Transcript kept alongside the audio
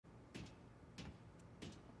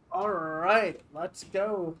Alright, let's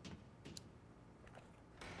go.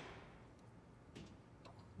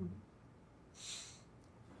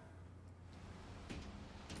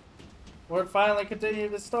 We're finally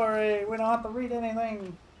continuing the story. We don't have to read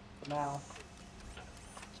anything for now.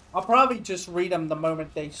 I'll probably just read them the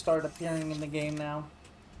moment they start appearing in the game now.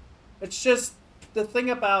 It's just the thing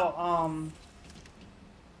about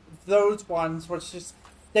those ones was just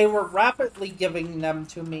they were rapidly giving them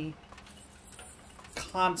to me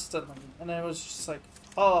constantly, and it was just like,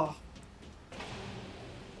 oh,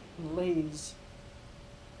 please.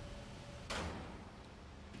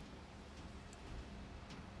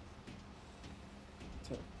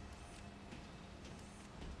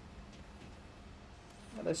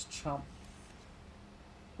 This chump.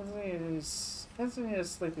 Isn't he a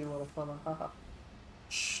sleepy little fella? Haha.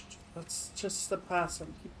 Shh. Let's just slip past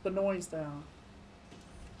him. Keep the noise down.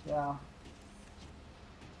 Yeah.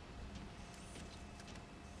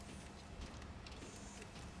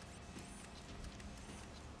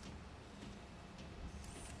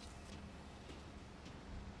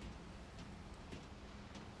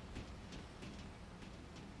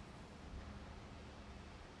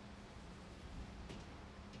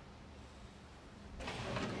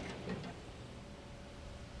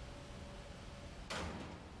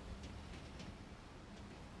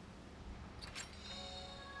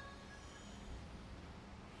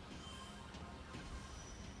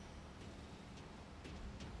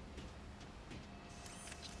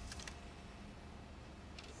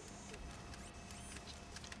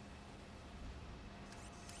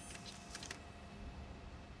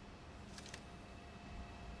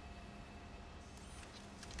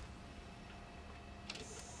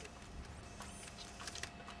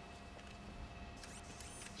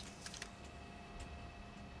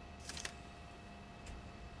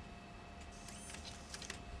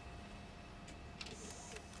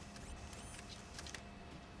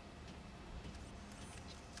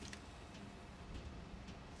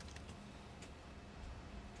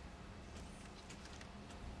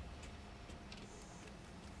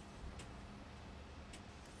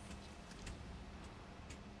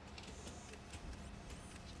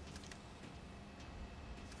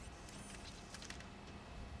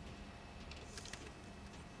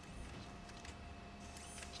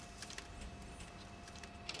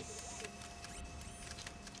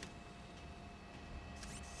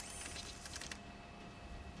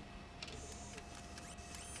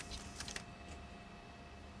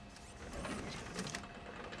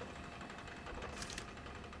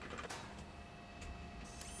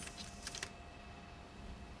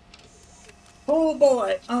 Oh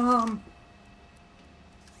boy,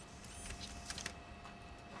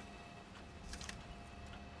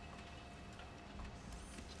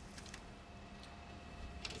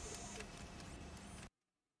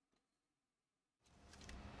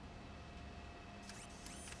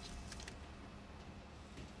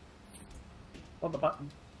 hold the button.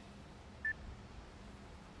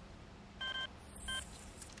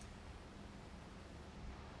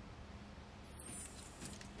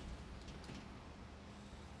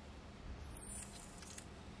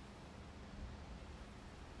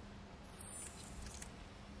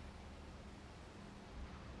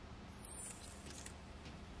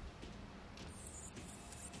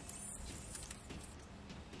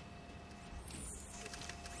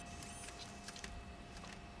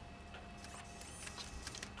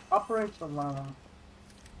 Operate the llama.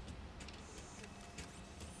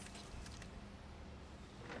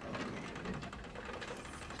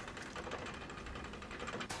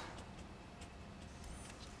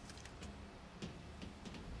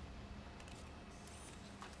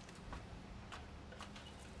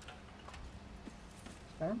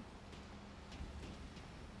 Okay.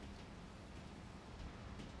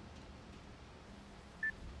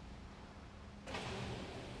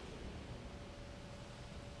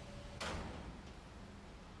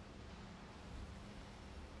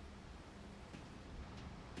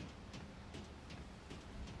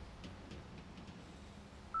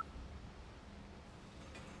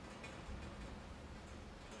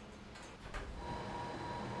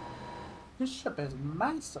 This ship is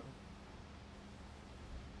massive.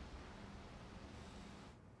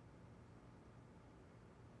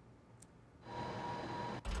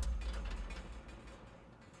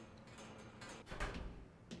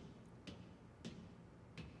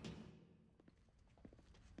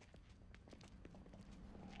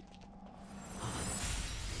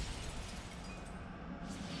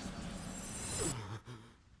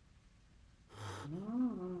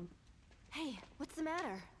 Hey, what's the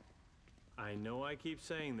matter? I know I keep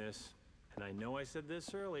saying this, and I know I said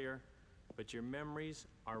this earlier, but your memories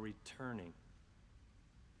are returning.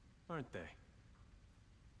 Aren't they?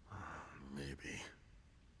 Maybe.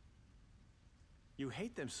 You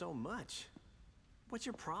hate them so much. What's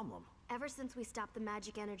your problem? Ever since we stopped the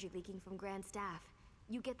magic energy leaking from Grand Staff,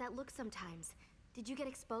 you get that look sometimes. Did you get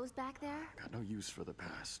exposed back there? Got no use for the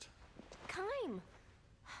past. Kime!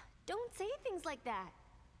 Don't say things like that.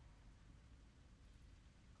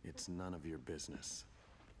 It's none of your business.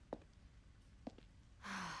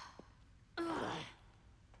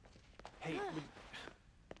 Hey,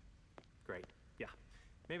 great. Yeah.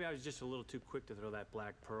 Maybe I was just a little too quick to throw that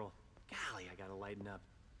black pearl. Golly, I gotta lighten up.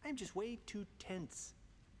 I'm just way too tense.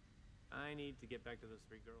 I need to get back to those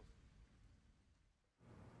 3 girls.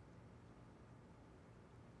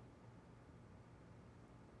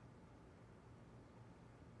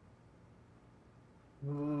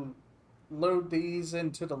 Load these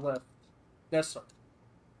into the lift. Yes, sir.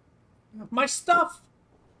 My stuff!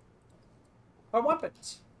 Our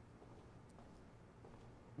weapons.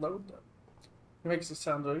 Load them. He makes it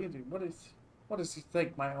sound so easy. What does he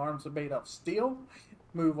think? My arms are made of steel?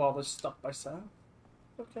 Move all this stuff by sound.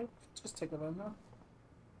 Okay, just take it in now.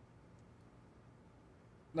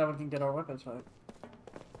 Now we can get our weapons right.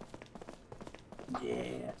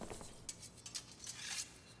 Yeah.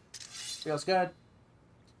 Feels good.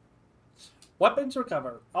 Weapons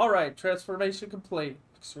recovered. Alright, transformation complete.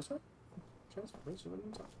 Excuse me? Transformation? What are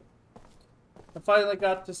you talking about? I finally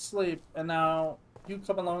got to sleep, and now you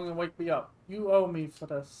come along and wake me up. You owe me for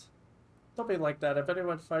this. Don't be like that. If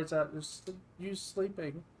anyone finds out you're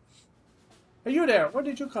sleeping. Hey, you there? Where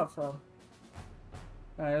did you come from?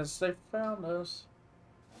 As they found us.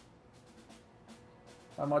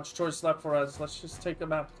 Not much choice left for us. Let's just take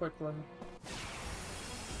them out quickly.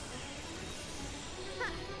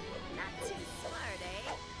 Not too smart,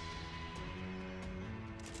 eh?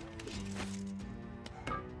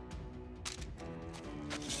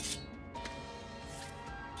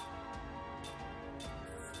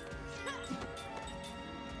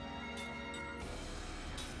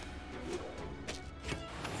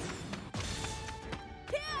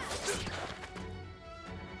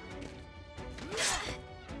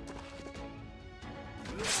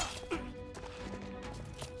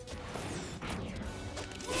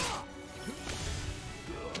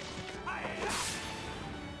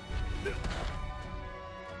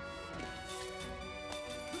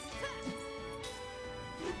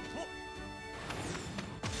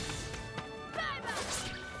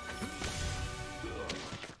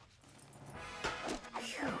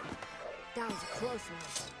 That was a close one.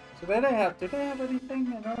 So did they have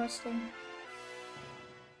anything interesting?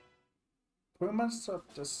 Pumas of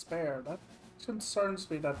Despair. That concerns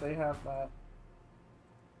me that they have that.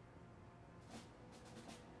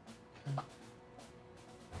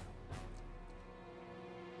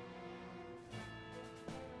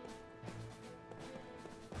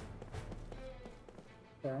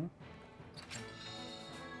 Okay.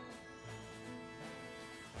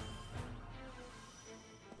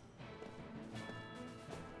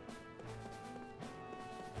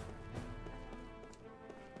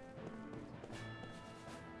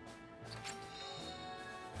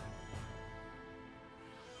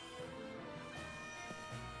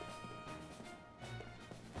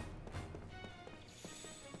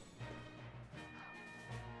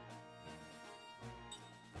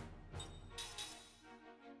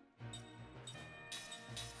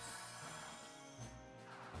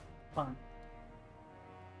 Fine.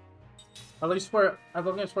 At least we're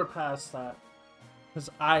past that. Because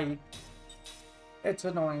it's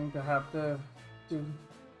annoying to have to do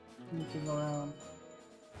anything around.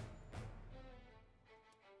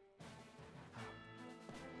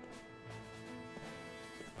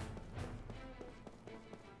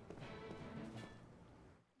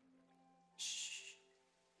 Shh.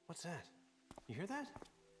 What's that? You hear that?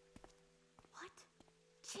 What?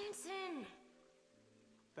 Jensen!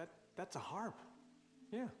 That's a harp.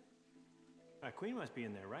 Yeah. Queen must be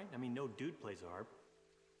in there, right? I mean, no dude plays a harp.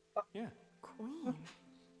 Yeah. Queen?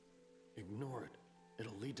 Ignore it.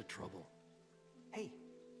 It'll lead to trouble. Hey,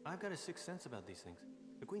 I've got a sixth sense about these things.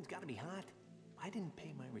 The Queen's gotta be hot. I didn't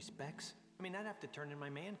pay my respects. I mean, I'd have to turn in my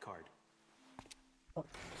man card. Oh.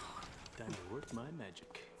 Time to work my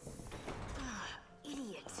magic.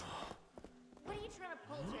 Idiot. What are you trying to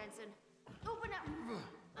pull, Jensen? Open up!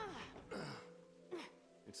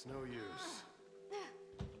 It's no use.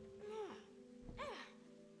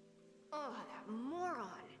 Oh, that moron.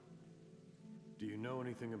 Do you know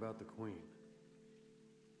anything about the Queen?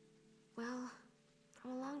 Well,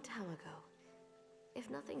 from a long time ago. If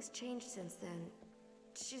nothing's changed since then,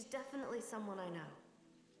 she's definitely someone I know.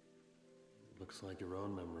 Looks like your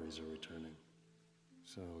own memories are returning.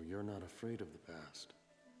 So you're not afraid of the past?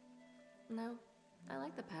 No, I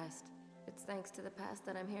like the past. It's thanks to the past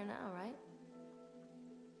that I'm here now, right?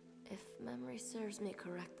 If memory serves me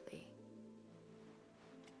correctly.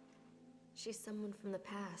 She's someone from the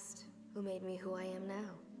past who made me who I am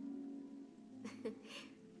now.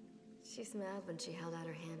 She smiled when she held out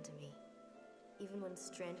her hand to me, even when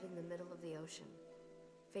stranded in the middle of the ocean,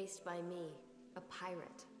 faced by me, a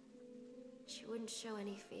pirate. She wouldn't show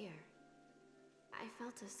any fear. I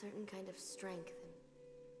felt a certain kind of strength and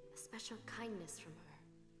a special kindness from her.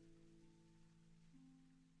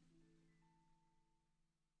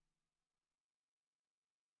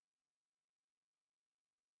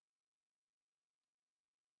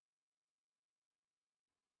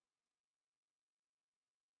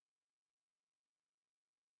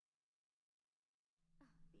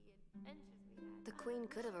 The Queen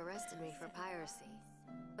could have arrested me for piracy,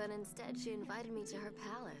 but instead she invited me to her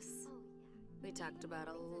palace. We talked about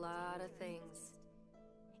a lot of things.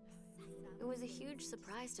 It was a huge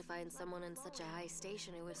surprise to find someone in such a high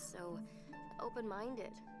station who was so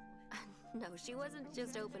open-minded. No, she wasn't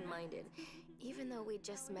just open-minded. Even though we'd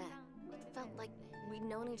just met, it felt like we'd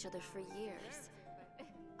known each other for years.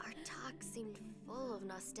 Our talk seemed full of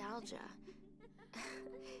nostalgia.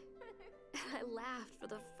 I laughed for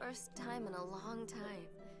the first time in a long time.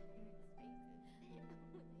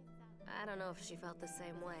 I don't know if she felt the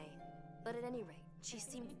same way, but at any rate, she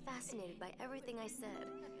seemed fascinated by everything I said.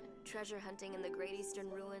 Treasure hunting in the Great Eastern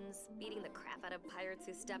Ruins, beating the crap out of pirates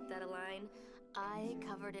who stepped out of line. I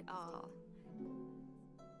covered it all.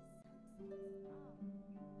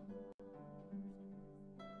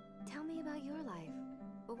 Tell me about your life.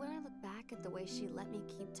 But when I look back at the way she let me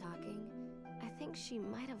keep talking, I think she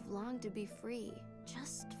might have longed to be free,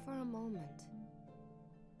 just for a moment.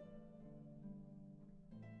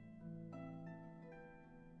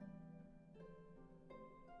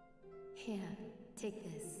 Here, take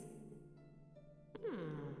this.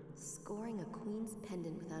 Scoring a queen's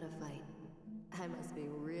pendant without a fight. I must be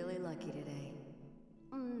really lucky today.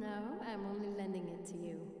 No, I'm only lending it to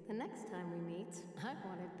you. The next time we meet, I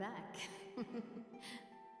want it back.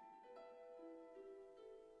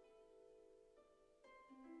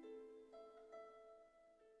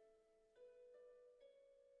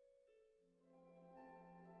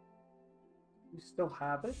 You still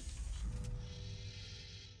have it?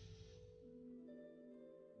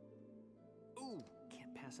 Ooh,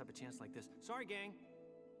 can't pass up a chance like this. Sorry, gang.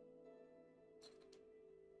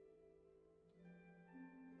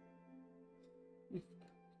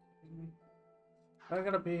 I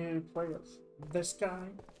gotta be players. This guy.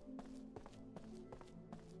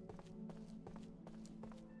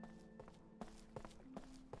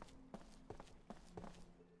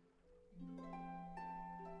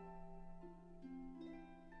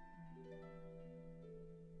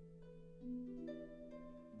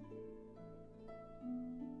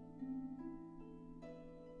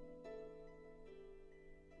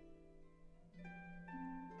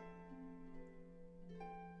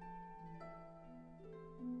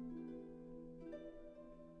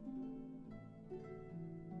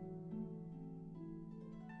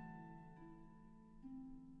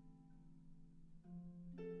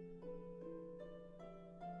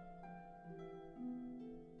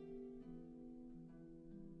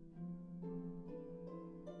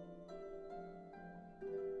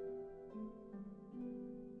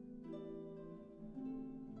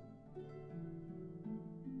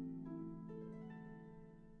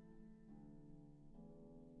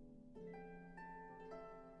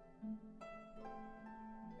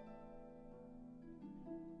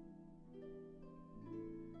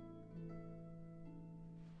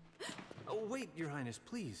 Oh, wait, Your Highness,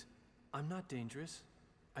 please. I'm not dangerous.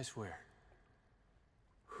 I swear.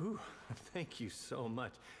 Whew, thank you so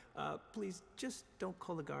much. Please, just don't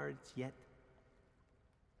call the guards yet.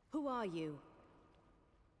 Who are you?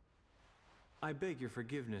 I beg your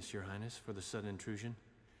forgiveness, Your Highness, for the sudden intrusion.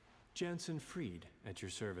 Jansen Freed, at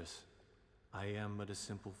your service. I am but a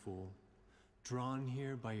simple fool, drawn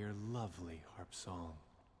here by your lovely harp song.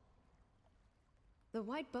 The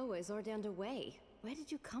White Boa is ordained away. Where did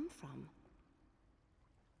you come from?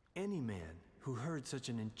 Any man who heard such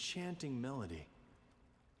an enchanting melody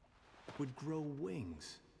would grow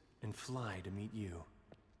wings and fly to meet you.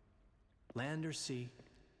 Land or sea,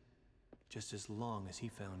 just as long as he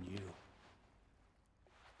found you.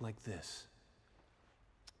 Like this.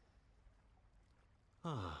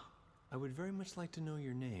 Ah, I would very much like to know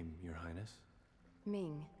your name, Your Highness.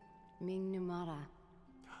 Ming Numara.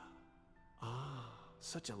 Ah,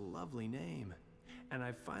 such a lovely name. And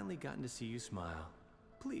I've finally gotten to see you smile.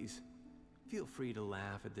 Please, Feel free to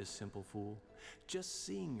laugh at this simple fool. Just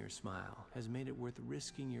seeing your smile has made it worth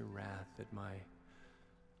risking your wrath at my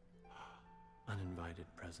uninvited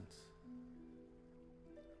presence.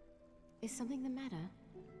 Is something the matter?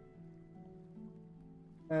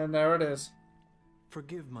 And there it is.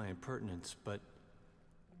 Forgive my impertinence, but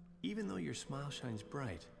even though your smile shines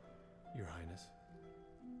bright, Your Highness,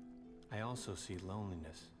 I also see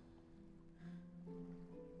loneliness.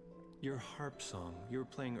 Your harp song you were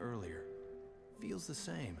playing earlier feels the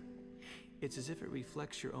same. It's as if it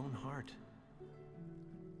reflects your own heart.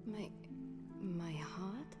 My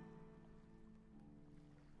heart?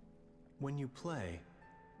 When you play,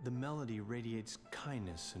 the melody radiates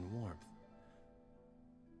kindness and warmth.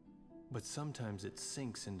 But sometimes it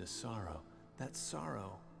sinks into sorrow. That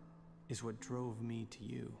sorrow is what drove me to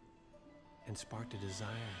you and sparked a desire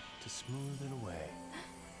to smooth it away.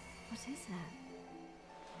 What is that?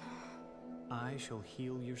 I shall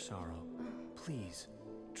heal your sorrow. Please,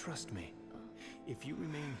 trust me. If you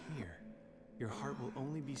remain here, your heart will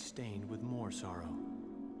only be stained with more sorrow.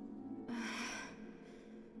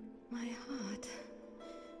 My heart,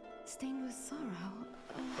 stained with sorrow.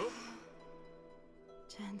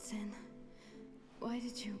 Jansen, why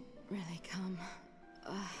did you really come?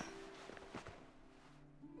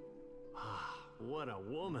 What a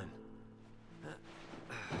woman!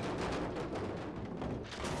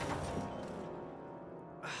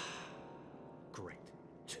 Great.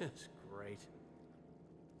 Just great.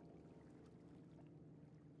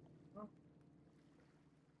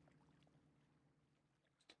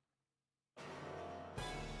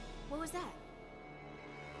 What was that?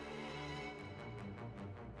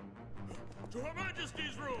 To Her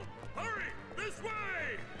Majesty's room! Hurry! This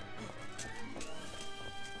way!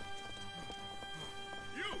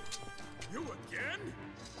 You again?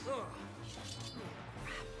 Ugh.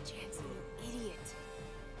 Jansen, you idiot.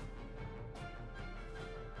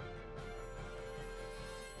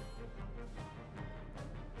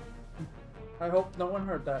 I hope no one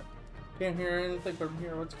heard that. Can't hear anything from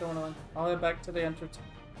here. What's going on? I'll head back to the entrance.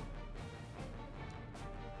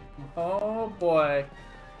 Oh boy.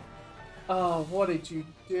 Oh, what did you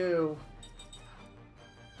do?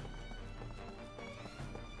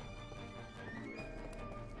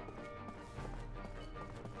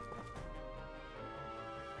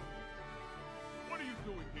 What are you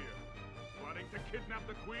doing here? Planning to kidnap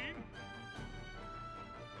the Queen?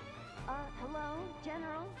 Hello,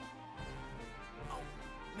 General? Oh,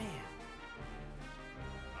 man.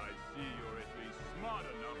 I see you're at least smart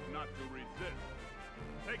enough not to resist.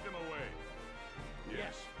 Take them away.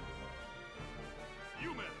 Yes.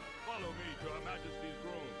 You men, follow me to Her Majesty's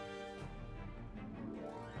room.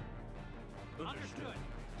 Understood.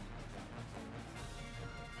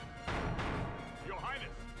 Your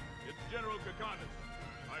Highness, it's General Kakanis.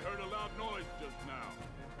 I heard a loud noise just now.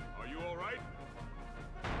 Are you all right?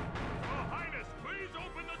 Your Highness, please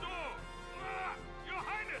open the door! Ah! Your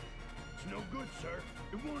Highness! It's no good, sir.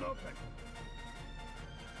 It won't open.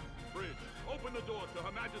 Bridge, open the door to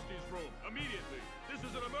Her Majesty's room, immediately. This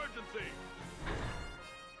is an emergency.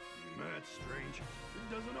 That's strange. It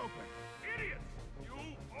doesn't open. Idiots! You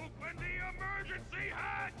open the emergency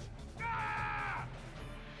hatch! Ah!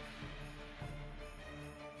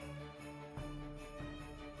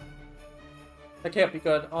 That can't be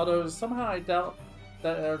good. Although somehow I doubt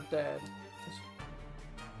that they're dead.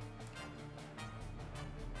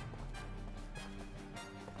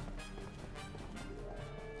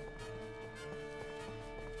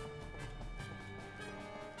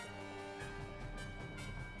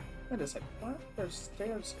 Wait a second, what? There's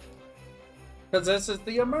stairs. Because this is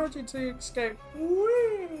the emergency escape.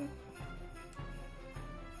 Whee!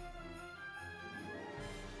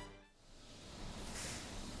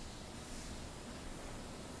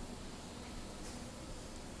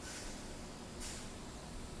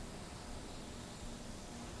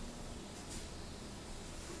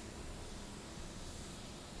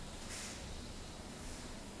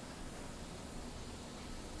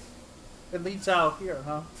 It leads out here,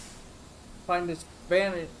 huh? Find this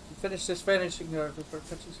finish this vanishing yard before it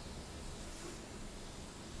touches.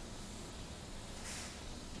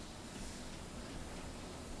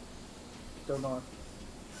 Go north.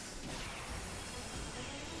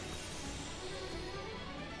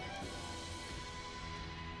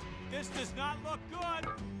 This does not look good!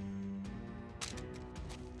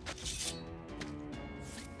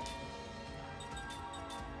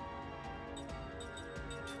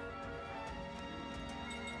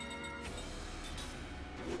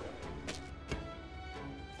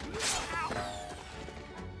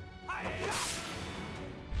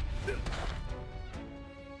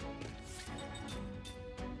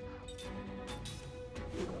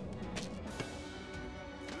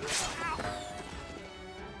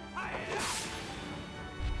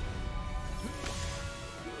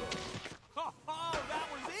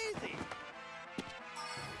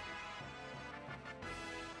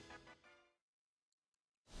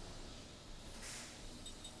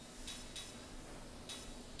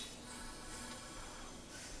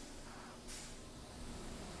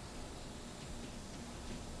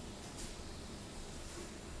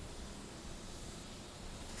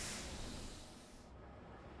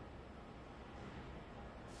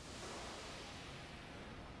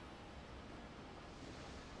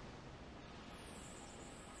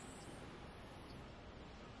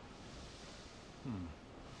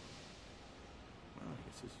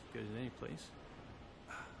 as good as any place.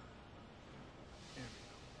 There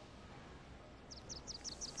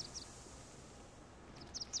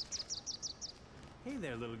we go. Hey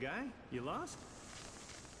there, little guy. You lost?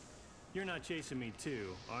 You're not chasing me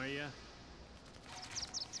too, are ya?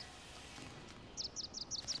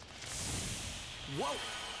 Whoa!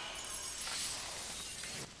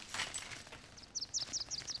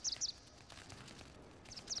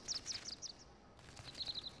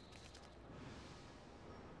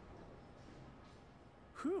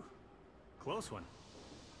 Whew. Close one.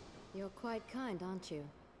 You're quite kind, aren't you?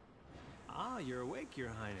 Ah, you're awake, Your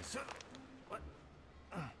Highness. What?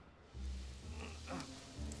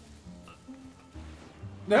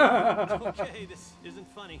 Okay, this isn't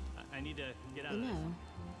funny. I need to get out of this. You know,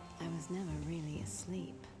 I was never really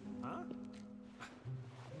asleep. Huh?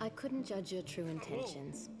 I couldn't judge your true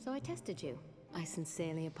intentions, so I tested you. I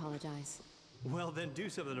sincerely apologize. Well, then do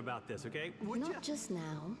something about this, okay? Would ya? Not just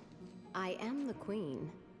now. I am the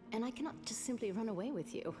queen, and I cannot just simply run away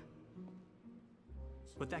with you.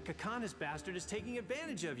 But that Kakanas bastard is taking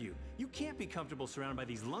advantage of you. You can't be comfortable surrounded by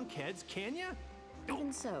these lunkheads, can ya?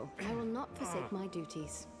 Even so, I will not forsake my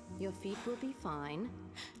duties. Your feet will be fine.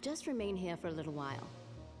 Just remain here for a little while.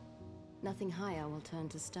 Nothing higher will turn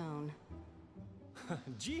to stone.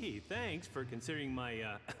 Gee, thanks for considering my,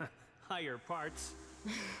 higher parts.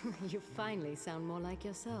 You finally sound more like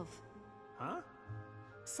yourself. Huh?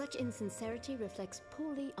 Such insincerity reflects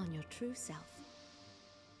poorly on your true self.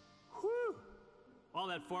 Whew! All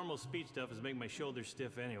that formal speech stuff is making my shoulders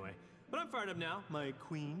stiff anyway. But I'm fired up now, my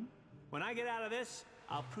queen. When I get out of this,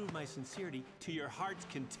 I'll prove my sincerity to your heart's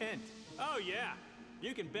content. Oh yeah,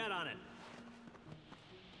 you can bet on it.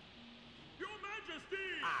 Your Majesty!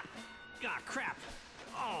 Ah, crap.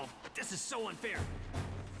 Oh, this is so unfair.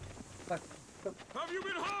 Have you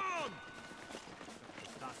been harmed?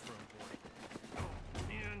 Testosterone boy. Oh,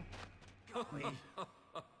 man. Golly.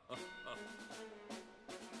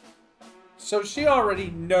 So she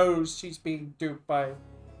already knows she's being duped by...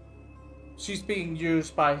 She's being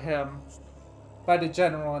used by him. By the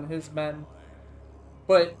general and his men.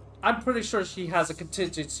 But I'm pretty sure she has a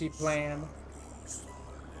contingency plan.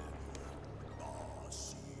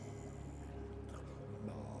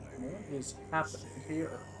 What is happening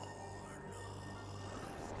here?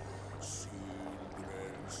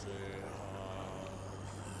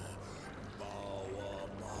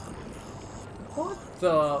 What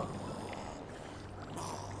the...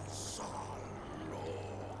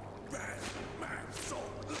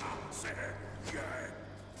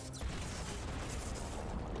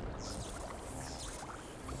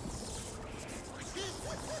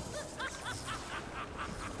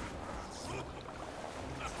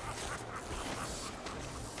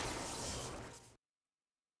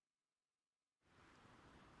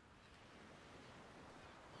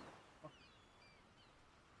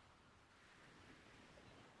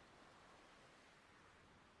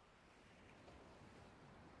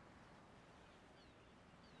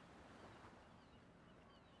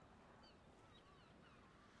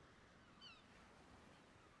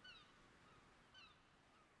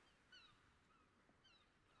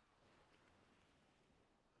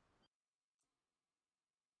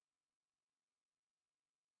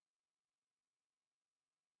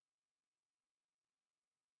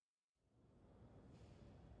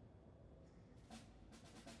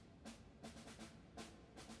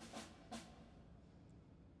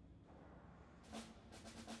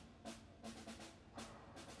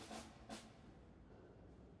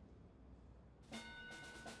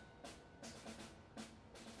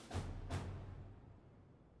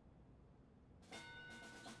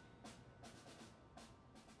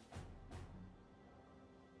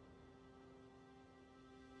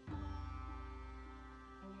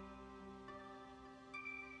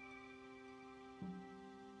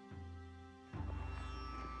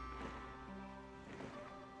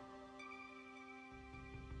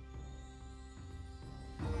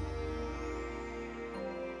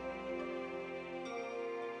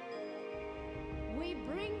 We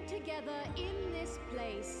bring together in this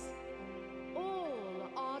place all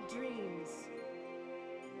our dreams,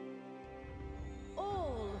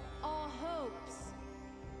 all our hopes,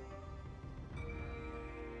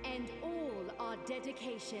 and all our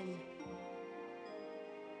dedication.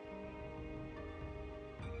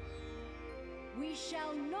 We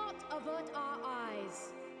shall not avert our eyes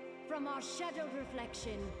from our shadowed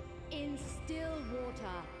reflection in still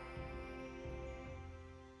water,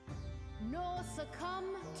 nor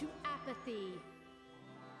succumb to apathy.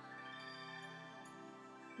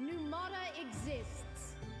 Numata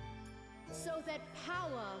exists so that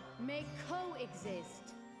power may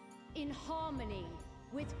coexist in harmony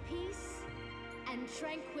with peace and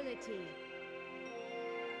tranquility.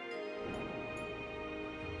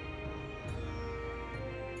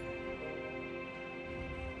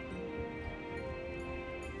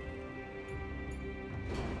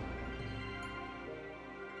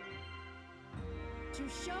 To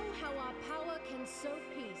show how our power can sow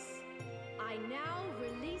peace, I now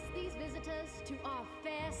release these visitors to our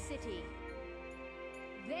fair city.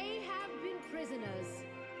 They have been prisoners.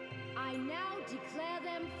 I now declare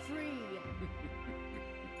them free.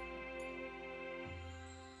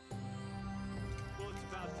 Well, it's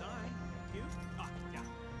about time. You? Ah, yeah.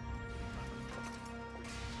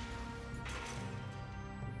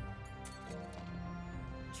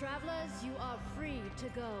 Travelers, you are free to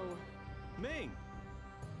go. Ming!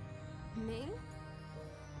 Ming?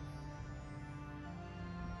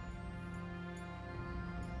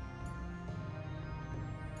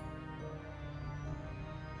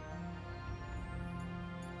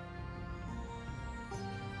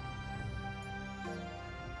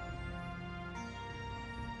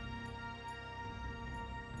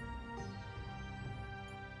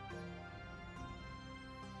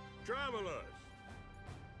 Travelers!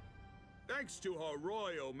 Thanks to Her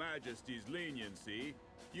Royal Majesty's leniency,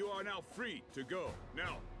 you are now free to go.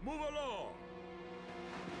 Now, move along!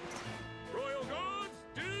 Royal Guards,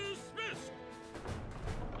 dismissed!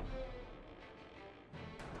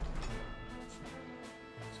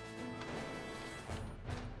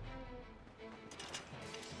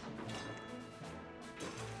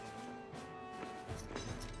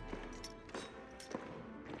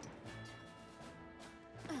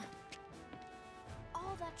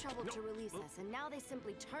 All that trouble to release us, and now they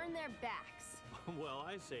simply turn their backs. Well,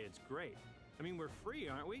 I say it's great. I mean, we're free,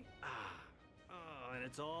 aren't we? Oh, and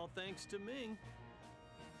it's all thanks to Ming.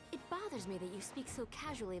 It bothers me that you speak so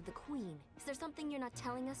casually of the Queen. Is there something you're not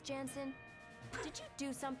telling us, Jansen? Did you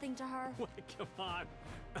do something to her? Wait, come on.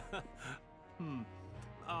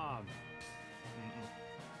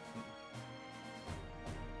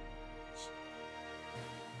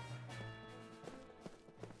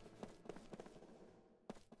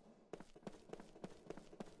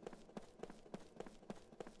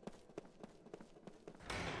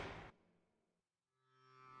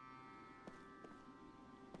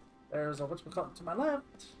 There's a whatchamacallit to my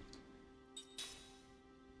left.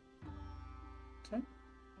 Okay.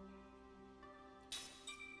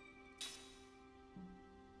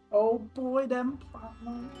 Oh boy, them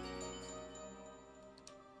problems.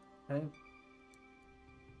 Okay.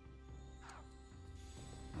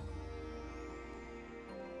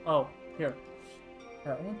 Oh, here.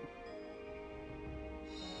 Okay.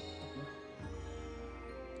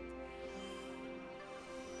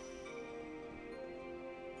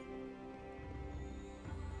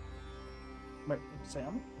 Wait,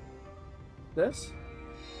 Sam? This?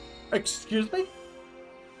 Excuse me?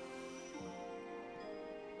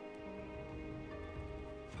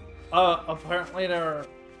 Apparently there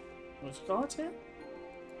was guards here?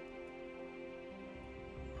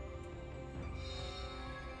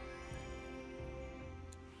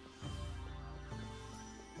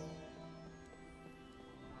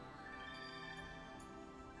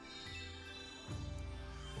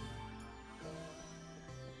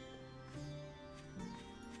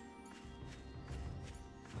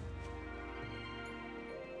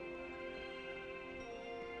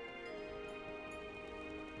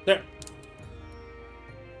 There.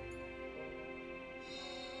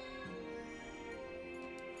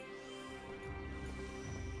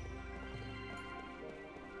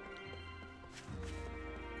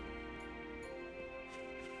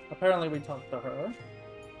 Apparently we talked to her.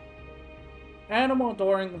 Animal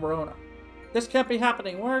during Rona. This can't be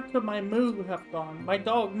happening. Where could my Moo have gone? My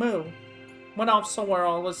dog Moo went off somewhere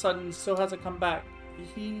all of a sudden, still hasn't come back.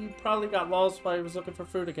 He probably got lost while he was looking for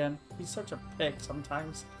food again. He's such a pig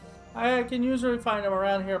sometimes. I can usually find him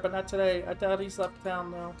around here, but not today. I doubt he's left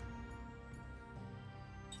town though.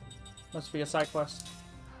 Must be a side quest.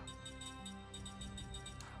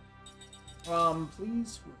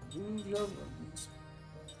 Please remove your rooms.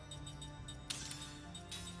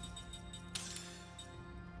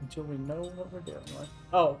 Until we know what we're doing with.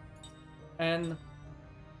 Oh. And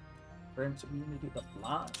grants immunity to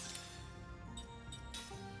blind.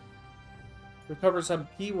 Recovers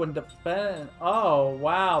MP when defend. Oh,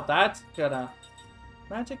 wow. That's gonna.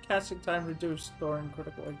 Magic casting time reduced during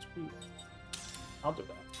critical HP. I'll do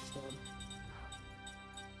that instead.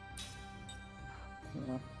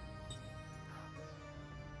 Yeah.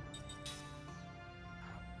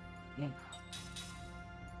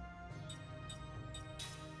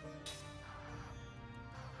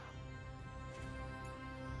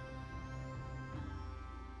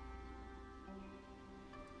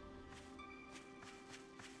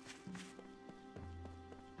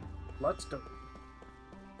 Let's go.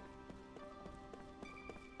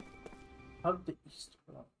 Hug the east.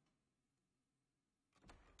 Oh.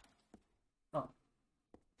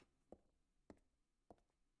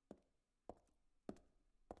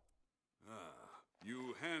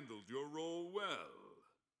 You handled your role well.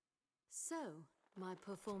 So, my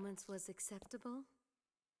performance was acceptable?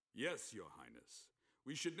 Yes, Your Highness.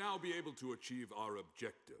 We should now be able to achieve our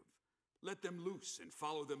objective. Let them loose and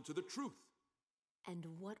follow them to the truth. And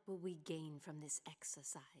what will we gain from this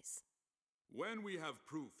exercise? When we have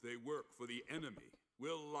proof they work for the enemy,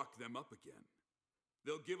 we'll lock them up again.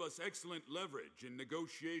 They'll give us excellent leverage in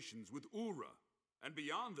negotiations with Ura, and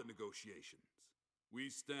beyond the negotiations, we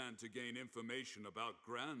stand to gain information about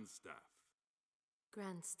Grandstaff.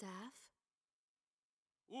 Grandstaff?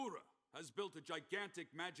 Ura has built a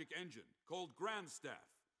gigantic magic engine called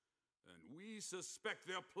Grandstaff, and we suspect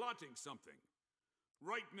they're plotting something.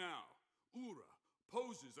 Right now, Ura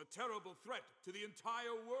poses a terrible threat to the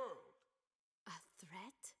entire world. A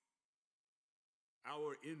threat?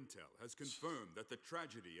 Our intel has confirmed that the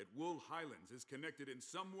tragedy at Wool Highlands is connected in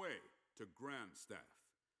some way to Grandstaff.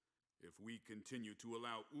 If we continue to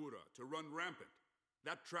allow Ura to run rampant,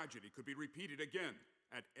 that tragedy could be repeated again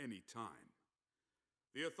at any time.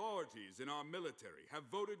 The authorities in our military have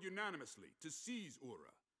voted unanimously to seize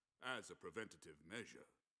Ura as a preventative measure.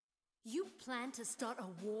 You plan to start a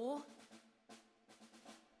war?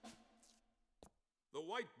 The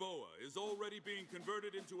White Boa is already being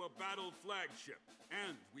converted into a battle flagship,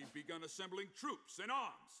 and we've begun assembling troops and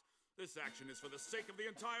arms. This action is for the sake of the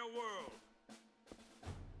entire world.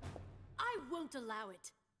 I won't allow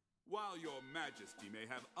it. While your Majesty may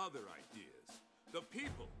have other ideas, the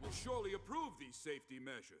people will surely approve these safety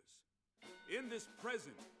measures. In this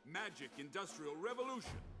present magic industrial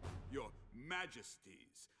revolution, your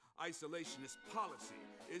Majesty's isolationist policy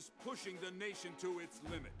is pushing the nation to its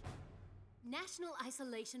limit. National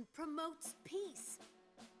isolation promotes peace.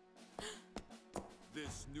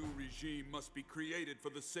 This new regime must be created for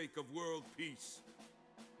the sake of world peace.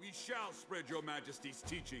 We shall spread your Majesty's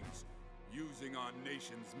teachings using our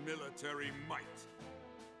nation's military might.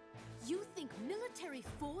 You think military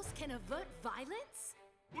force can avert violence?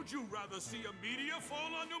 Would you rather see a meteor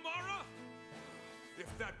fall on Numara?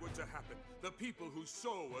 If that were to happen, the people who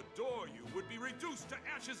so adore you would be reduced to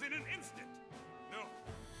ashes in an instant. No,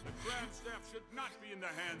 the Grandstaff should not be in the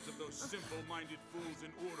hands of those simple-minded fools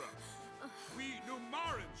in Ura. We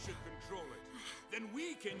Numarans should control it. Then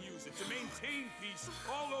we can use it to maintain peace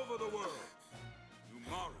all over the world.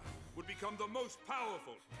 Numara would become the most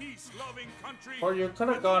powerful, peace-loving country. Or you could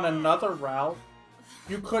have gone another route.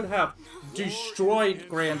 You could have destroyed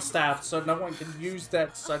Grandstaff so no one can use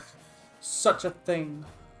that such a thing.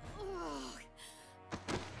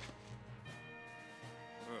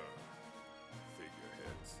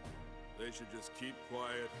 Figureheads. They should just keep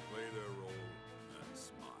quiet, play their role, and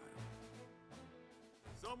smile.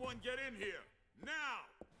 Someone get in here, now!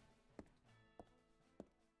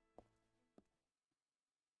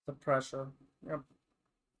 The pressure. Yep.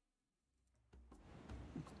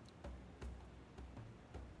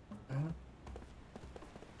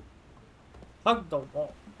 Hug the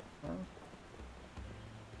wall.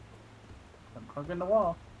 I'm hugging the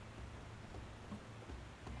wall.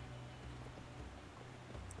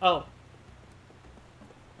 Oh.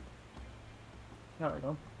 There we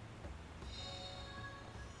go.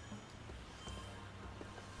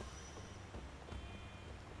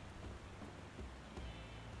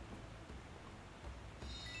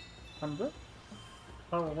 $100?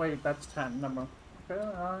 Oh wait, that's 10 number. Okay,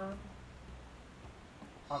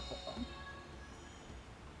 Aquaphone.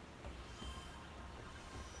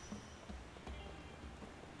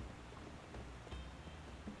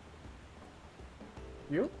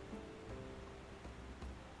 You?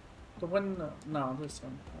 The one, no, this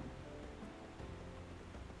one.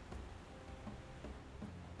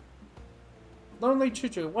 Lonely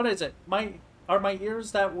Choo-Choo, what is it? Are my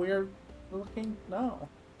ears that weird looking? No.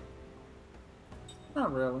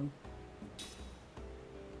 Not really.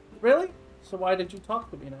 Really? So why did you talk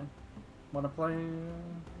to me then? Wanna play?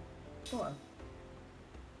 What?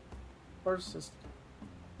 First system.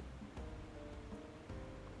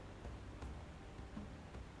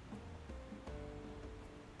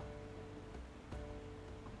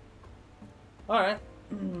 Alright.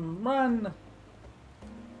 Run!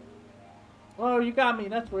 Oh, you got me.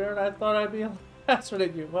 That's weird. I thought I'd be faster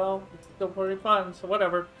than you. Well, it's still pretty fun, so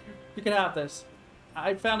whatever. You can have this.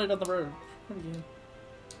 I found it on the road.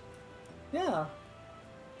 Yeah.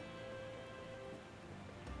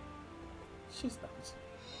 She's nice.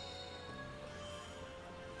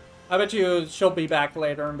 I bet you she'll be back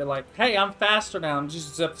later and be like, hey, I'm faster now, and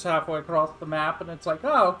just zips halfway across the map, and it's like,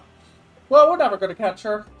 oh, well, we're never gonna catch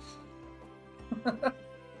her. The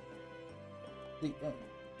end.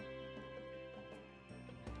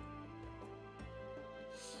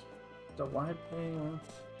 So why pay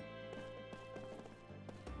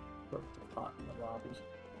put the pot in the lobby?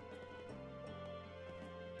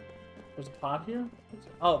 There's a pot here?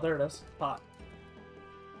 Oh, there it is. Pot.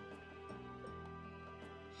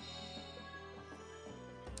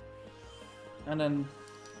 And then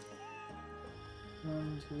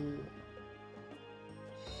 1, 2, 3.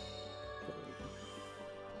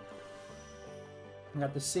 I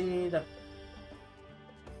got the seed.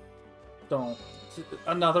 Don't.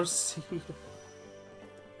 Another seed.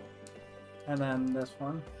 And then this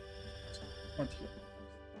one.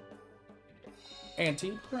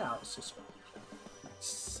 Anti-paralysis.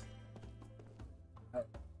 Nice. I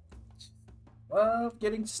love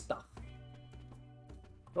getting stuff.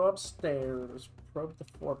 Go upstairs. Probe the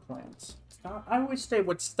 4 plants. I wish they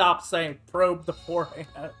would stop saying probe the 4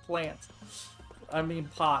 plants. I mean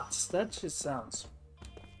pots. That just sounds...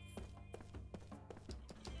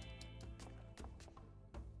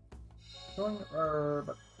 Going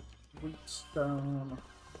herb. Wheatstone.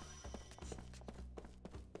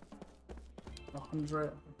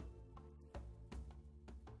 100.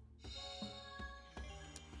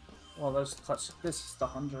 Well, there's this is the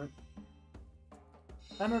 100.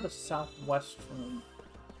 Enter the southwest room.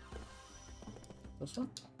 This one?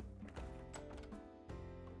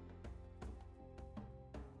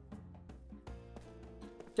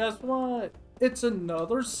 Guess what? It's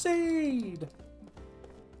another seed!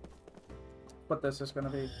 What this is gonna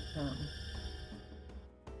be.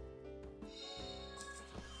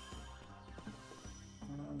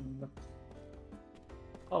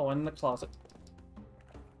 Oh, in the closet.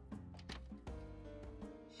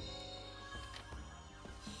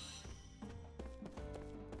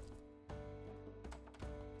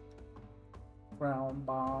 Ground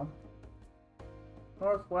bomb.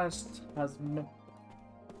 Northwest has in the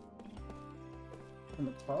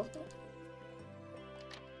closet?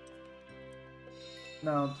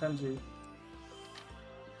 No, 10G.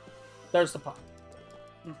 There's the pot.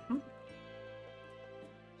 Mm-hmm.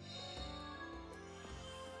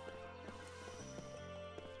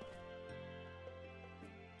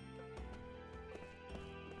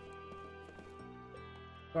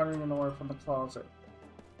 Running away from the closet.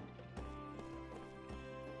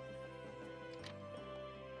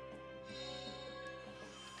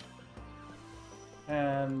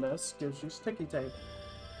 And this gives you sticky tape.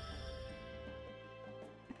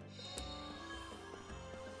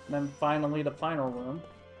 And then finally the final room.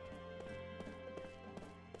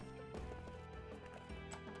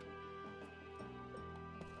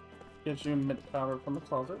 Gives you mint powder from the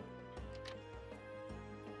closet.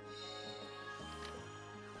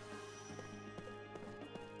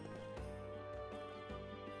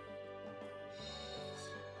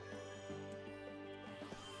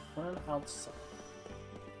 Turn outside.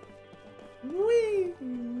 Wee!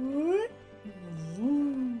 There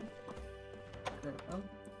we go.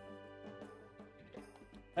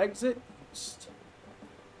 Exit east.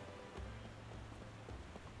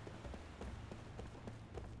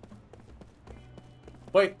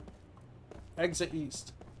 Wait. Exit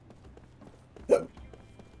east.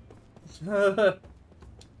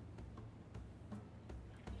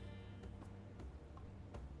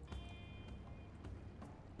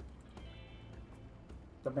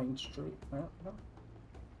 The main street. No.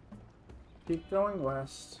 Keep going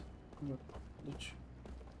west.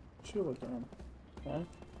 Chew again. Okay.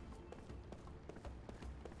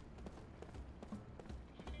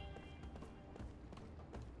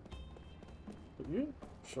 Are you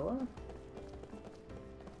sure?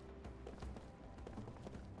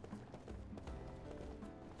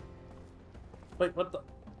 Wait, what the?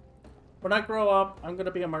 When I grow up, I'm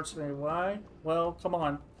gonna be a mercenary. Why? Well, come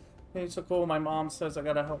on. It's so cool. My mom says I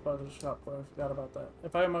gotta help others shop, but I forgot about that.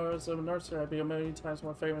 If I was a nurse, I'd be a million times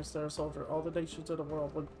more famous than a soldier. All the nations of the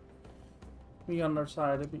world would be on their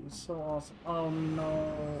side. It'd be so awesome. Oh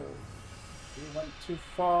no. We went too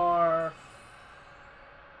far.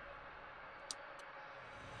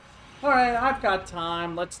 Alright, I've got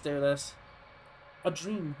time. Let's do this. A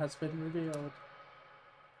dream has been revealed.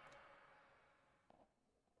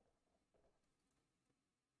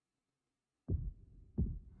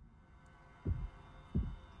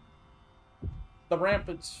 The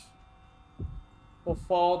ramparts will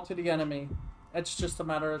fall to the enemy. It's just a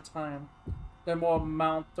matter of time. Then we'll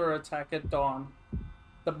mount their attack at dawn.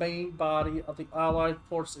 The main body of the Allied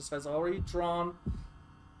forces has already drawn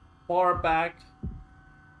far back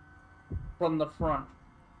from the front.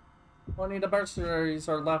 Only the mercenaries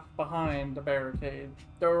are left behind the barricade.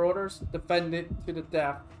 Their orders: defend it to the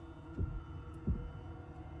death.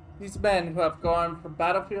 These men who have gone from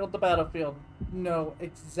battlefield to battlefield know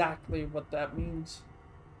exactly what that means.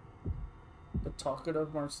 The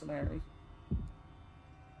talkative mercenary.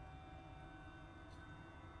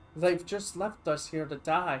 They've just left us here to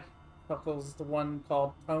die, chuckles the one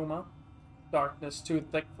called Toma. Darkness too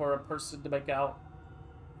thick for a person to make out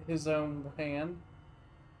his own hand.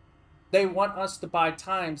 They want us to buy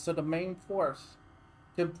time so the main force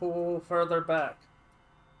can pull further back.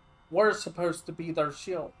 We're supposed to be their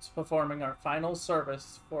shields, performing our final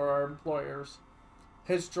service for our employers.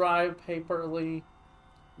 His dry, paperly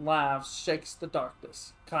laugh shakes the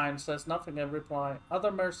darkness. Kine says nothing in reply.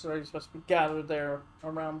 Other mercenaries must be gathered there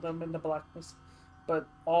around them in the blackness, but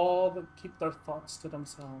all but keep their thoughts to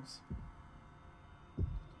themselves.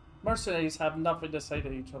 Mercenaries have nothing to say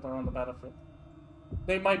to each other on the battlefield.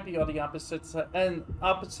 They might be on the opposite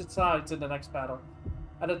sides in the next battle.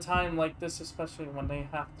 At a time like this, especially when they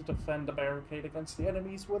have to defend the barricade against the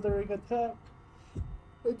enemy's withering attack,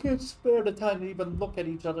 they can't spare the time to even look at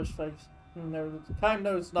each other's face. Kine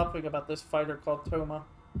knows nothing about this fighter called Toma.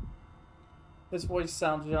 His voice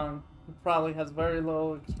sounds young. He probably has very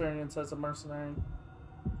little experience as a mercenary.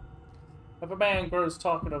 If a man grows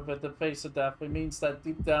talkative at the face of death, it means that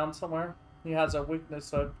deep down somewhere, he has a weakness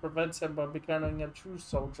that prevents him from becoming a true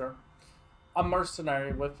soldier. A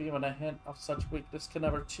mercenary with even a hint of such weakness can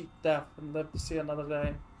never cheat death and live to see another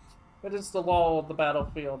day. It is the law of the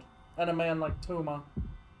battlefield, and a man like Toma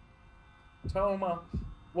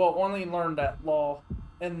will only learn that law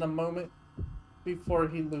in the moment before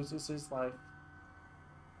he loses his life.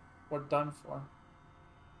 We're done for.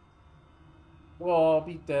 We'll all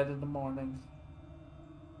be dead in the morning.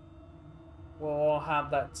 We'll all have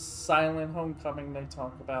that silent homecoming they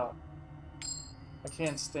talk about. I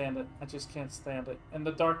can't stand it. I just can't stand it. In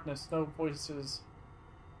the darkness, no voices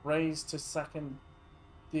raised to second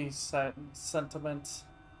these sentiments.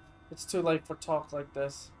 It's too late for talk like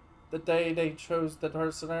this. The day they chose the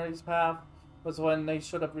mercenaries' path was when they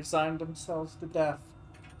should have resigned themselves to death.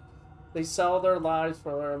 They sell their lives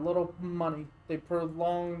for a little money. They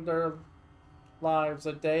prolong their lives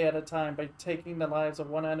a day at a time by taking the lives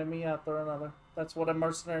of one enemy after another. That's what a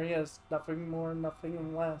mercenary is. Nothing more,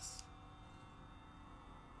 nothing less.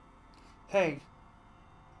 Hey,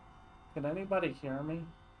 can anybody hear me?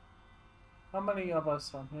 How many of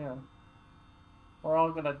us are here? We're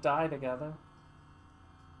all gonna die together.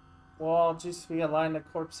 We'll all just be a line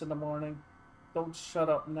of corpse in the morning. Don't shut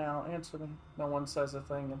up now. Answer me. No one says a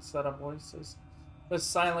thing instead of voices. The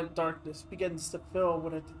silent darkness begins to fill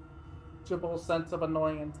with a triple sense of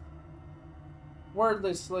annoyance.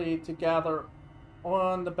 Wordlessly to gather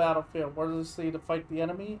on the battlefield, wordlessly to fight the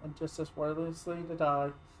enemy, and just as wordlessly to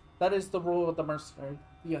die. That is the rule of the mercenary,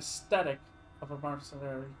 the aesthetic of a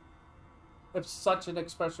mercenary, if such an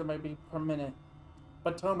expression may be permitted.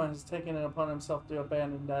 But Toma has taken it upon himself to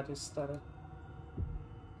abandon that aesthetic.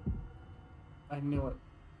 I knew it.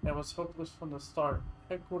 It was hopeless from the start.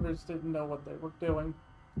 Headquarters didn't know what they were doing.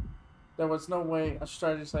 There was no way a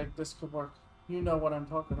strategy like this could work. You know what I'm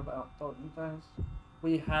talking about, don't you guys?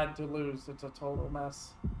 We had to lose. It's a total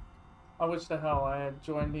mess. I wish the hell I had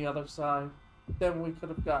joined the other side. Then we could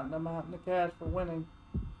have gotten a mountain of cash for winning.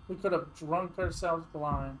 We could have drunk ourselves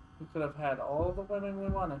blind. We could have had all the women we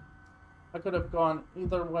wanted. I could have gone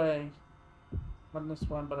either way on this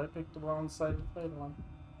one, but I picked the wrong side to play one.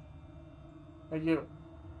 Hey, you.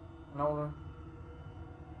 An older.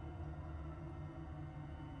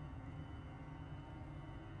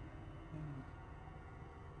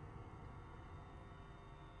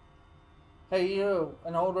 Hey, you.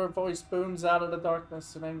 An older voice booms out of the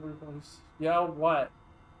darkness, an angry voice. Yeah, what?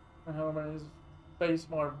 And Homer, his face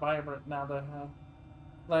more vibrant now that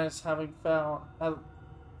Lance having found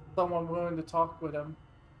someone willing to talk with him.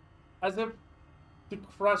 As if to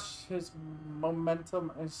crush his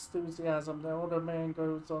momentum and enthusiasm, the older man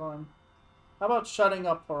goes on. How about shutting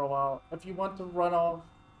up for a while? If you want to run off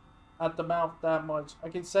at the mouth that much, I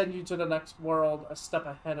can send you to the next world a step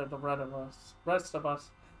ahead of the rest of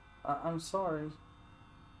us. I'm sorry.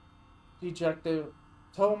 Dejected,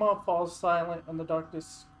 Toma falls silent and the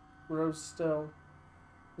darkness grows still.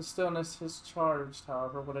 The stillness is charged,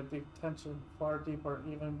 however, with a deep tension, far deeper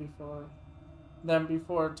even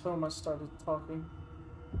before Toma started talking.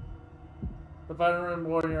 The veteran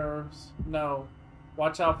warriors know.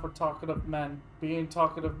 Watch out for talkative men. Being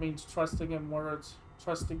talkative means trusting in words,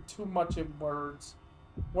 trusting too much in words.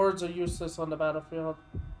 Words are useless on the battlefield.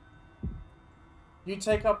 You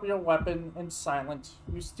take up your weapon in silence.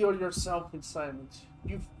 You steel yourself in silence.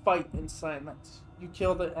 You fight in silence. You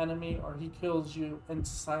kill the enemy or he kills you in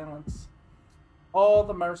silence. All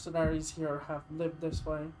the mercenaries here have lived this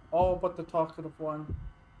way. All but the talkative one.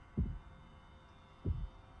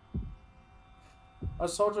 A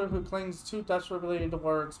soldier who clings too desperately to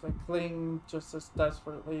words may cling just as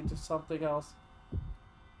desperately to something else.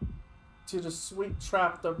 To the sweet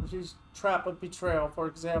trap of betrayal, for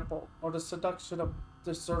example, or the seduction of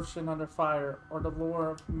desertion under fire, or the lure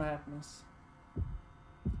of madness.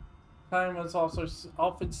 Time has also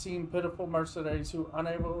often seen pitiful mercenaries who,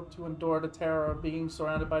 unable to endure the terror of being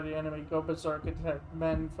surrounded by the enemy, go berserk and attack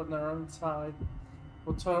men from their own side.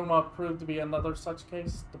 Will Toma prove to be another such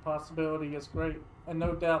case? The possibility is great, and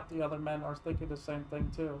no doubt the other men are thinking the same thing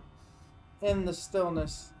too. In the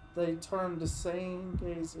stillness, they turn the same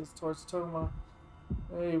gazes towards Toma,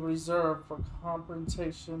 a reserve for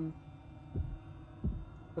confrontation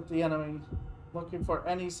with the enemy, looking for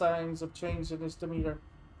any signs of change in his demeanor.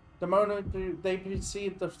 The moment they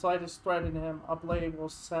perceive the slightest threat in him, a blade will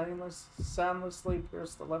soundlessly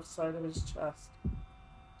pierce the left side of his chest.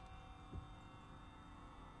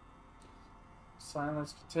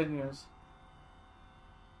 Silence continues.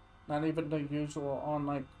 Not even the usual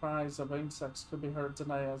all-night cries of insects could be heard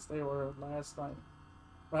tonight as they were last night.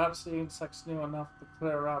 Perhaps the insects knew enough to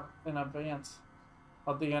clear up in advance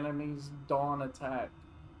of the enemy's dawn attack.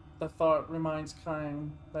 The thought reminds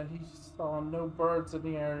Kine that he saw no birds in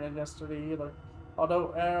the area yesterday either.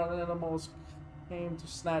 Although animals came to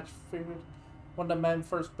snatch food when the men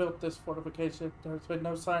first built this fortification, there's been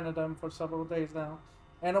no sign of them for several days now.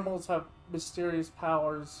 Animals have mysterious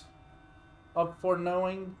powers of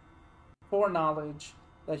foreknowledge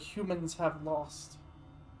that humans have lost.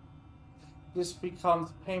 This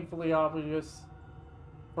becomes painfully obvious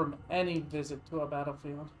from any visit to a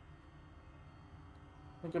battlefield.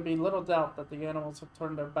 There can be little doubt that the animals have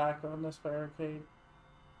turned their back on this barricade.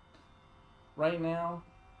 Right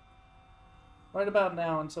about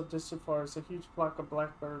now, in some distant forest, a huge flock of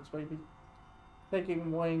blackbirds may be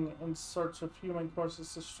taking wing in search of human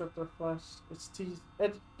corpses to strip their flesh. It's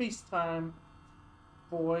feast time,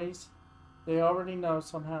 boys. They already know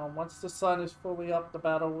somehow. Once the sun is fully up, the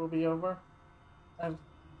battle will be over. And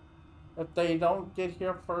if they don't get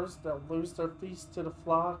here first, they'll lose their feast to the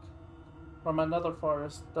flock from another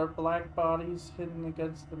forest. Their black bodies hidden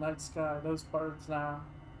against the night sky. Those birds now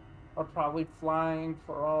are probably flying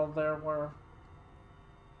for all they're worth.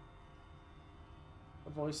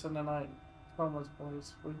 The voice in the night. Toma's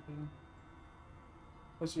voice, weeping.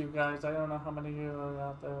 Miss you guys. I don't know how many of you are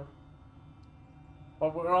out there.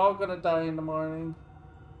 But we're all gonna die in the morning.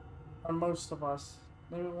 Or most of us.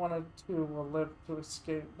 Maybe one or two will live to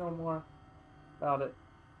escape. No more about it.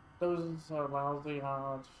 Those are lousy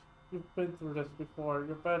odds. You've been through this before.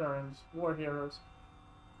 You're veterans, war heroes.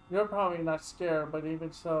 You're probably not scared, but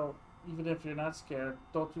even so, even if you're not scared,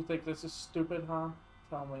 don't you think this is stupid, huh?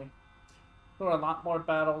 Tell me. There are a lot more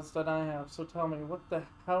battles than I have, so tell me, what the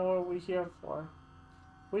hell are we here for?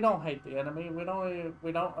 We don't hate the enemy. We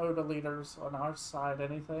don't owe the leaders on our side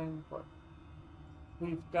anything, but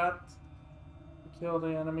we've got to kill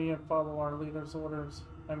the enemy and follow our leaders' orders,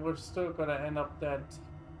 and we're still gonna end up dead.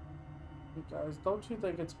 You guys, don't you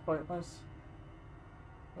think it's pointless?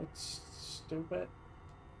 It's stupid.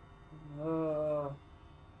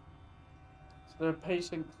 The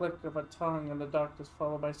patient click of a tongue in the darkness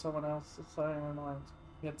followed by someone else's silent lines.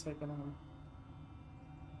 He had taken him.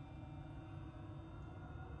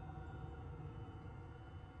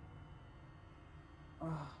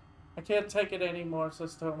 I can't take it anymore,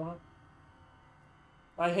 says Toma.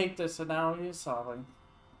 I hate this, and now he is sobbing.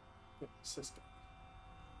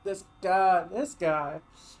 This guy.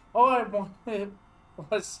 All I wanted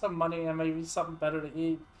was some money and maybe something better to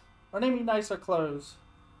eat. Or maybe nicer clothes.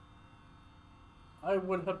 I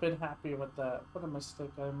would have been happy with that. What a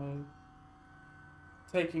mistake I made.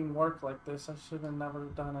 Taking work like this, I should have never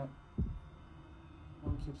done it.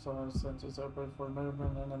 One keeps all his senses open for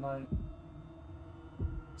movement in the night.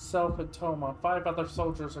 Self and Toma. 5 other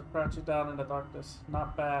soldiers are crouching down in the darkness.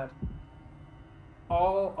 Not bad.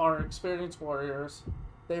 All are experienced warriors.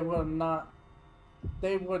 They would not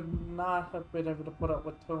have been able to put up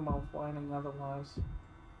with Toma whining otherwise.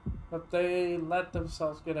 But they let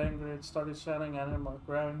themselves get angry and started shouting at him or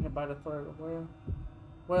grabbing him by the throat or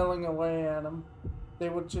wailing away at him. They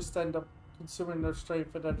would just end up consuming their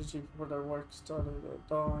strength and energy before their work started at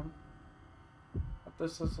dawn. But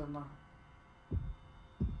this isn't a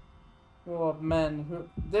well of men who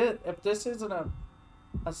if this isn't a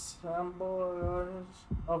assemblage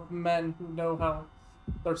of men who know how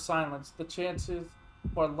they're silenced, the chances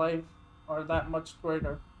for life are that much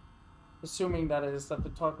greater. Assuming, that is, that the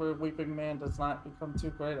talkative weeping man does not become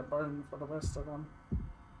too great a burden for the rest of them.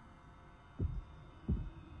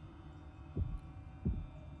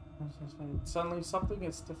 Suddenly, something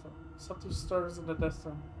is different. Something stirs in the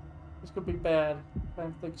distance. This could be bad.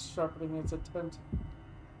 Kind of thinks, sharpening his attention.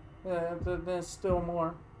 Yeah, there's still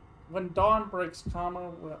more. When dawn breaks,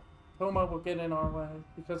 Toma will get in our way.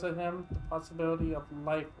 Because of him, the possibility of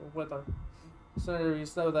life will wither.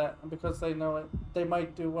 Mercenaries know that, and because they know it, they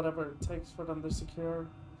might do whatever it takes for them to secure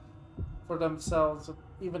for themselves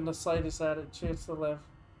even the slightest added chance to live.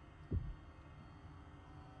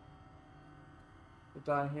 You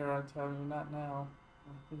die here, I tell you, not now.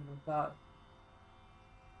 Not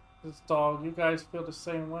this dog. You guys feel the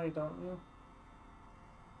same way, don't you?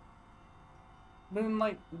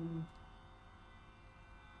 Moonlight.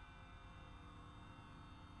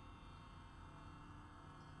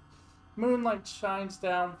 Moonlight shines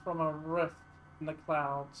down from a rift in the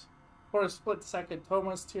clouds. For a split second,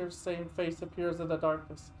 Toma's tear-stained face appears in the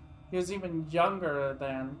darkness. He is even younger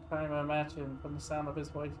than Kaima imagined from the sound of his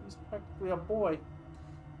voice. He's practically a boy.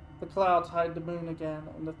 The clouds hide the moon again,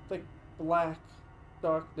 and the thick black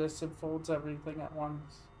darkness enfolds everything at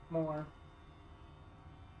once more.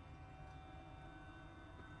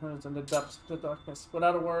 It's in the depths of the darkness.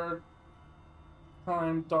 Without a word,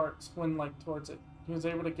 Kaima darts wind-like towards it. He was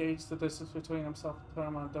able to gauge the distance between himself and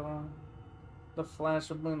Toma during the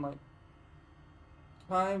flash of moonlight.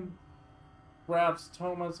 Kaima grabs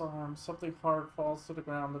Toma's arm. Something hard falls to the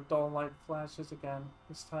ground. The dull light flashes again,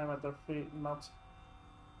 this time at their feet, and melts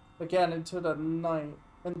again into the night,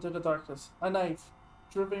 into the darkness. A knife.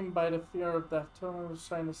 Driven by the fear of death, Toma was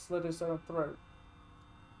trying to slit his own throat.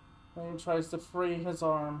 And he tries to free his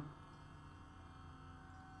arm.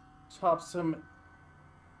 Chops him.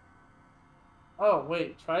 Oh,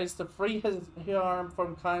 wait. Tries to free his arm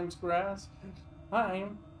from Kaima's grasp.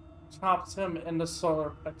 Kaima chops him in the solar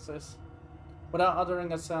plexus. Without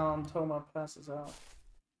uttering a sound, Toma passes out.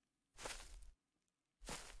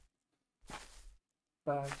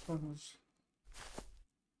 Back.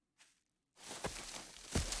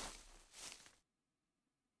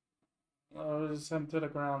 Lowers him to the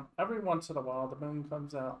ground. Every once in a while, the moon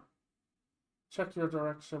comes out. Check your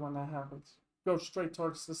direction when that happens. Go straight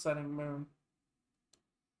towards the setting moon.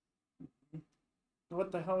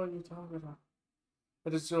 What the hell are you talking about?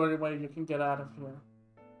 It is the only way you can get out of here.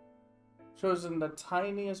 Chosen the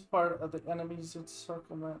tiniest part of the enemy's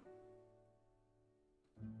encirclement.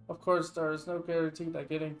 Of course, there is no guarantee that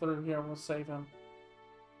getting through here will save him.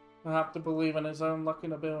 He'll have to believe in his own luck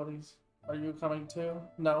and abilities. Are you coming too?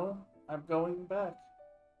 No, I'm going back.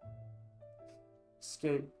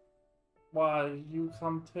 Escape. Why, you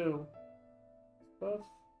come too.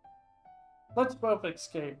 Let's both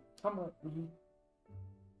escape. Come with me.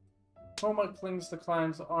 Toma clings to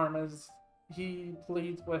Kaima's arm as he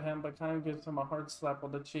pleads with him, but Kaima gives him a hard slap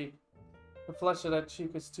on the cheek. The flesh of that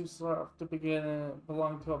cheek is too soft to begin and it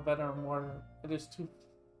belonged to a veteran warrior. It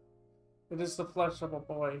is the flesh of a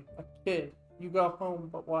boy, a kid. You go home,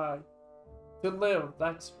 but why? To live,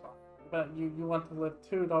 that's but you want to live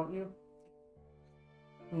too, don't you?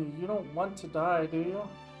 You don't want to die, do you?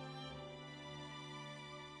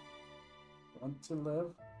 Want to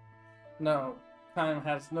live? No. Kaima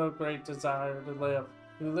has no great desire to live.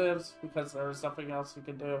 He lives because there is nothing else he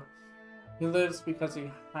can do. He lives because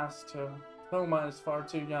he has to. Toma is far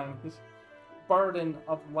too young. His burden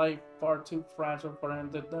of life far too fragile for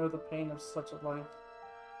him to know the pain of such a life.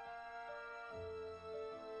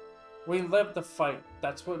 We live to fight.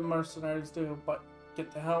 That's what mercenaries do, but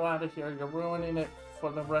get the hell out of here. You're ruining it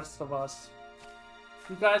for the rest of us.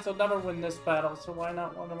 You guys will never win this battle, so why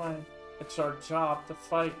not one of mine? It's our job to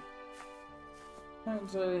fight. And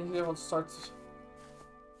he starts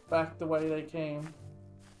back the way they came.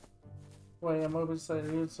 A moment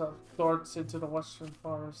later, he himself darts into the western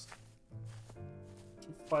forest to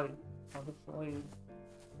fight or to flee.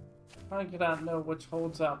 I cannot know which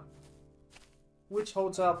holds out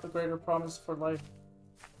the greater promise for life.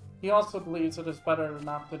 He also believes it is better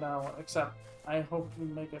not to know, except I hope you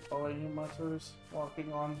make it, boy, he mutters,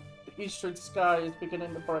 walking on. The eastern sky is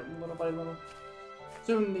beginning to brighten little by little.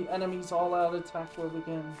 Soon the enemy's all-out attack will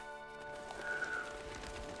begin.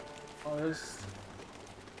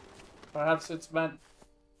 Perhaps it's meant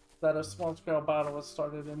that a small-scale battle has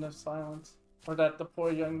started in this silence, or that the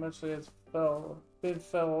poor young merchant has been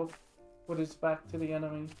felled with his back to the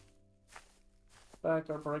enemy. Back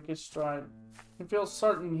or break his stride. He feels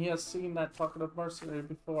certain he has seen that talkative mercenary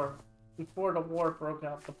before. Before the war broke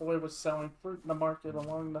out, the boy was selling fruit in the market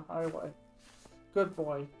along the highway. Good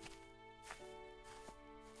boy.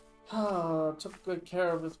 Took good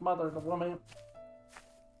care of his mother. The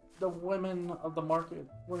women of the market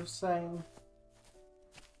were saying,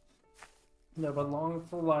 live a long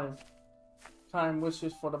full life. Kind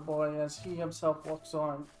wishes for the boy as he himself walks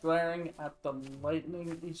on, glaring at the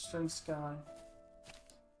lightning eastern sky.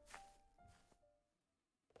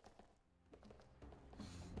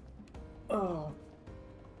 Oh.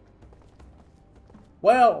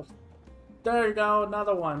 Well, there you go,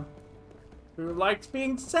 another one. Who likes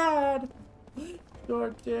being sad?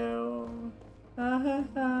 You're doomed.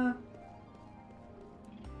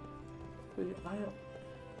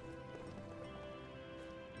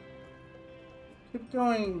 Keep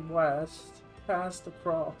going west, past the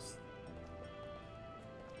cross.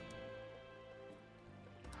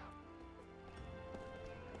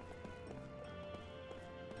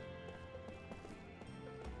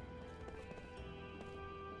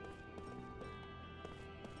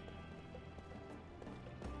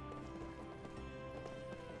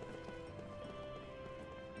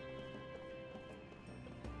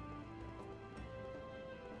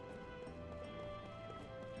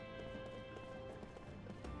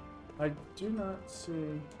 I do not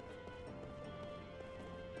see...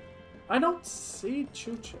 I don't see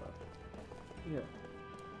Chucha. Yeah.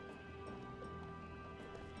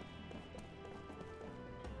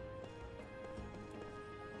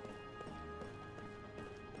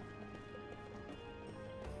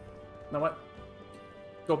 Now what?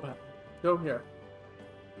 Go back. Go here.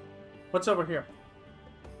 What's over here?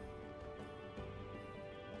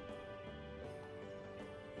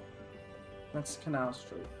 That's Canal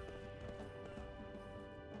Street.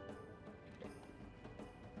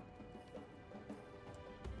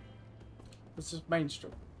 This is Main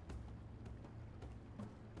Street.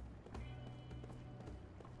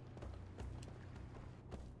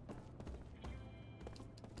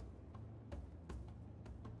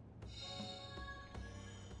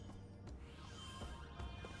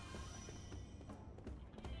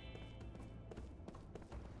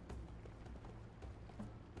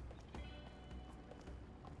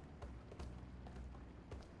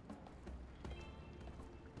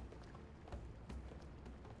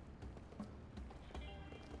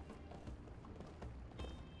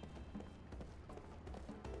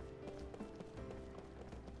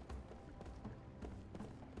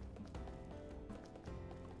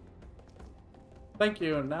 Thank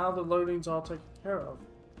you, now the loading's all taken care of.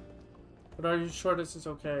 But are you sure this is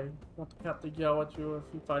okay? Want the cat to yell at you if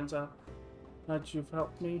he finds out that you've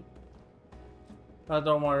helped me?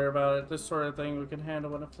 Don't worry about it. This sort of thing we can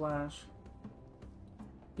handle in a flash.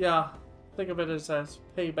 Yeah, think of it as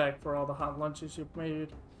payback for all the hot lunches you've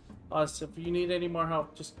made us. If you need any more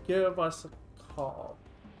help, just give us a call.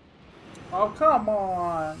 Oh, come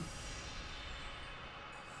on!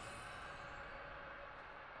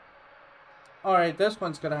 Alright, this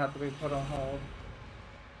one's gonna have to be put on hold.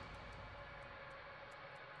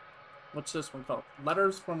 What's this one called?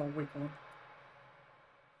 Letters from a Weakling.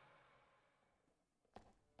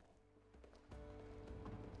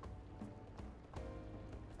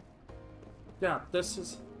 Yeah, this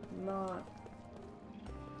is not...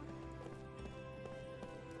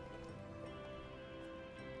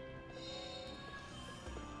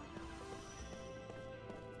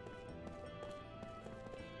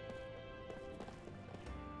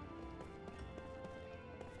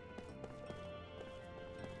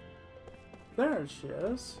 There she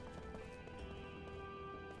is.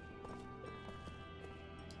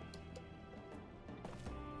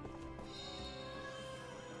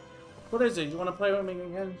 What is it? You want to play with me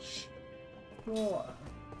again? Sure.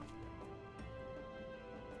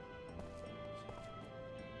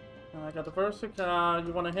 I got the first you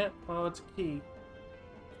want to hit? Oh, it's a key.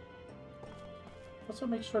 Also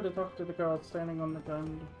make sure to talk to the girl standing on the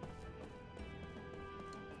gun.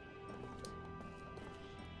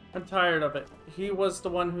 I'm tired of it. He was the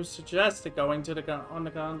one who suggested going to the on the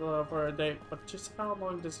gondola for a date, but just how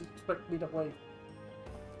long does he expect me to wait?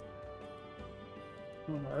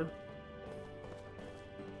 No.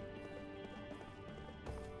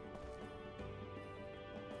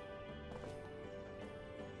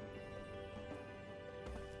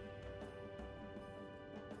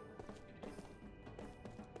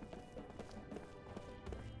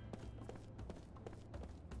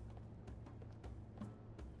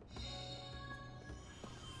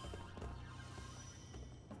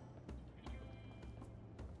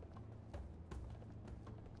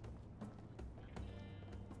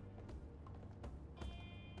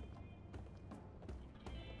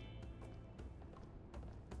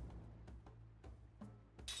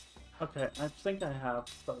 Okay, I think I have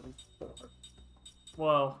 34.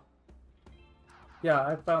 Well, Yeah,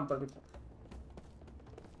 I found the...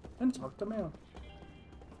 And talk to me.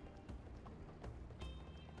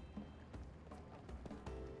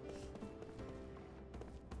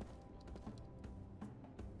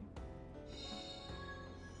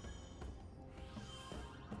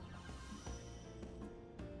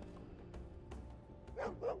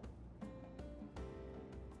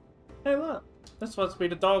 Hey, look. This must be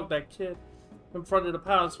the dog that kid in front of the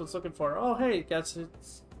palace was looking for. Oh, hey, guess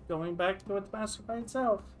it's going back to its master by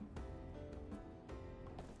itself.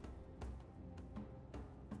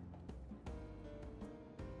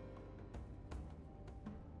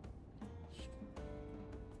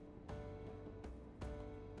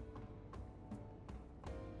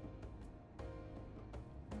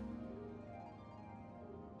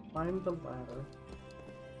 Find the ladder.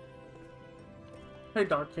 Hey,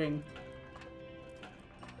 Dark King.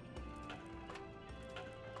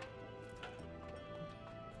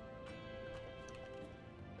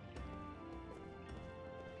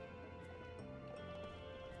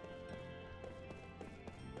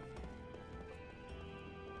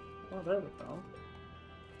 Oh, there we go.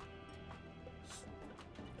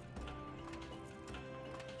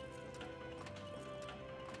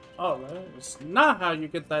 Oh, that's not how you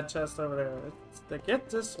get that chest over there. It's to get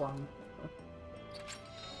this one.